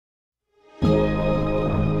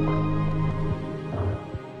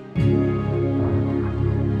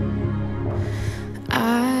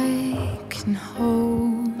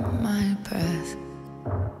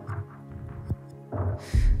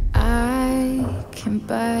can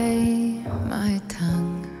bite my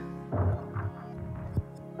tongue.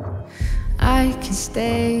 I can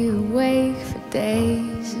stay awake for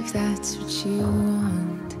days if that's what you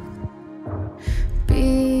want.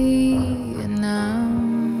 Be a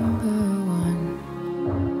number one.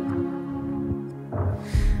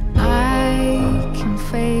 I can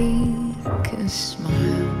fake a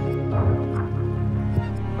smile.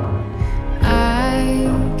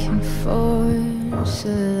 I can force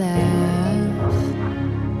a laugh.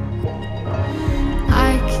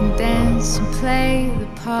 I can dance and play the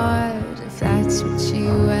part if that's what you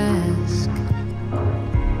ask.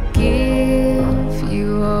 Give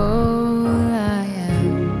you all I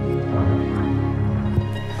am.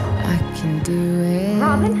 I can do it.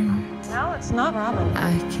 Robin? No, it's not Robin.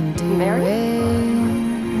 I can do Mary?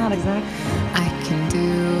 it. Not exactly. I can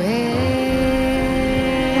do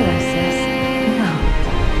it. Hello, sis. No.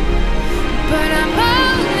 But I'm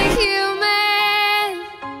only human,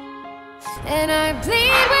 and I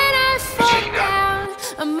bleed when I fall down.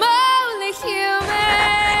 I'm only human. I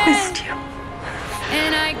missed you.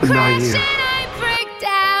 And I crash and I break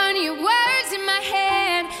down. Your words in my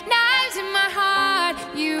head, knives in my heart.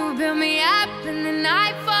 You build me up and then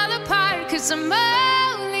I fall apart. 'Cause I'm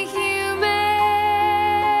only human.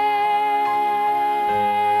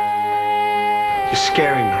 You're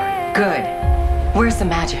scaring me. Good. Where's the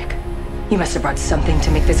magic? You must have brought something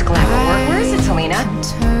to make this glamour work. Where is it, Selena?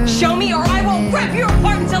 Show me or I will rip you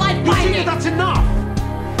apart until I find it! That's enough!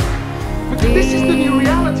 But this is the new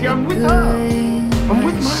reality. I'm with her. I'm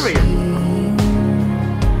with Marion.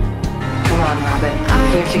 Come on, Robin. We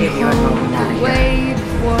have to get you a moment out of here.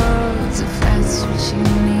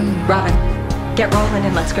 Robin, get rolling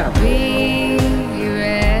and let's go.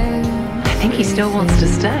 I think he still wants to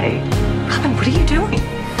stay. Robin, what are you doing?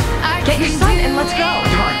 Get your son and let's go.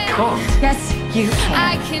 No, I can't. Yes, you can.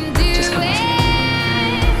 I can do Just come on.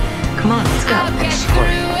 it. Come on, let's go. I'll get sorry.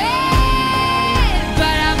 through